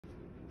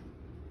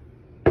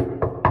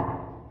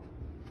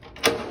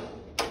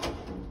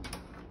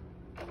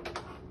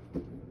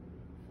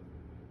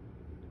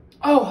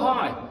Oh,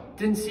 hi.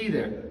 Didn't see you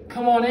there.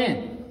 Come on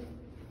in.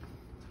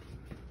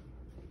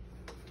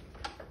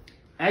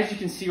 As you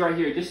can see right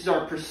here, this is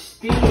our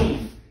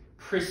pristine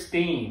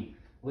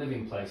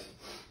living place.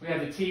 We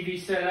have the TV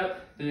set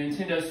up, the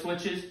Nintendo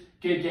Switches,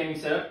 good gaming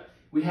setup.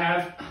 We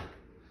have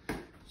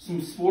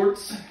some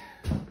sports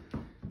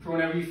for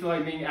whenever you feel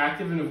like being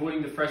active and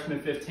avoiding the freshman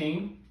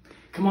 15.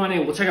 Come on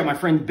in, we'll check out my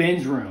friend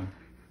Ben's room.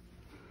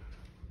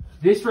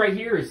 This right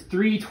here is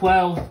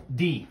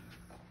 312D.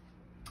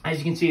 As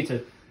you can see, it's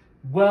a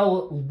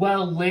well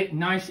lit,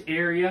 nice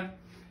area.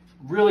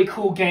 Really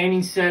cool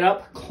gaming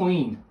setup.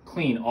 Clean,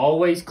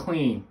 always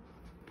clean.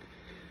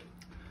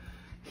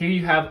 Here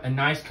you have a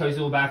nice cozy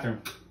little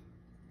bathroom.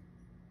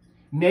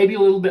 Maybe a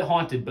little bit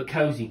haunted, but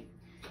cozy.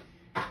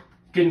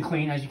 Good and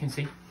clean, as you can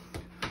see.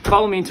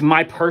 Follow me into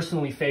my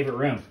personally favorite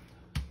room.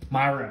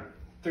 My room,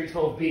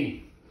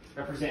 312B.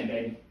 Represent,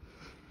 baby.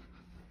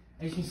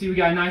 As you can see, we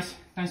got a nice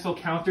little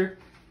counter,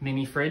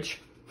 mini fridge.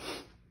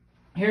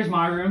 Here's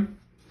my room.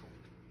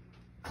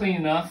 Clean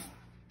enough.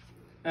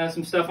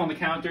 Some stuff on the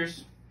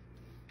counters,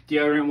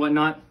 deodorant and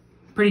whatnot.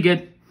 Pretty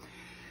good.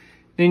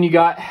 Then you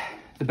got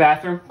the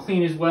bathroom,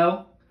 clean as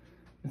well,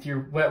 with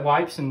your wet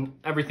wipes and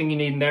everything you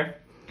need in there.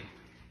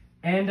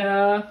 And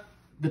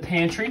the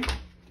pantry.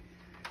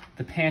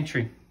 The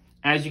pantry.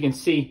 As you can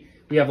see,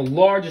 we have a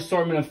large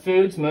assortment of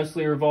foods,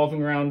 mostly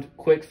revolving around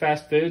quick,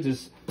 fast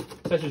foods,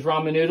 such as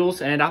ramen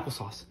noodles and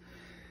applesauce.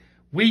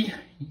 We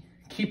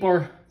keep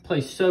our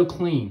place so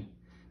clean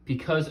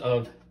because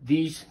of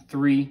these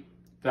 3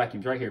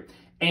 vacuums right here,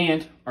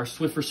 and our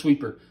Swiffer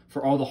sweeper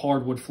for all the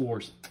hardwood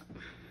floors.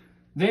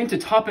 Then to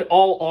top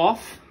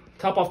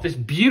off this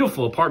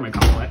beautiful apartment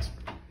complex,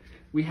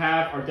 we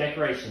have our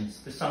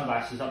decorations, the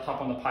sunglasses up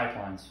top on the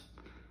pipelines.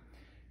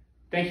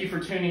 Thank you for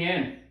tuning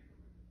in.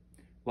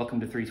 Welcome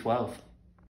to 312.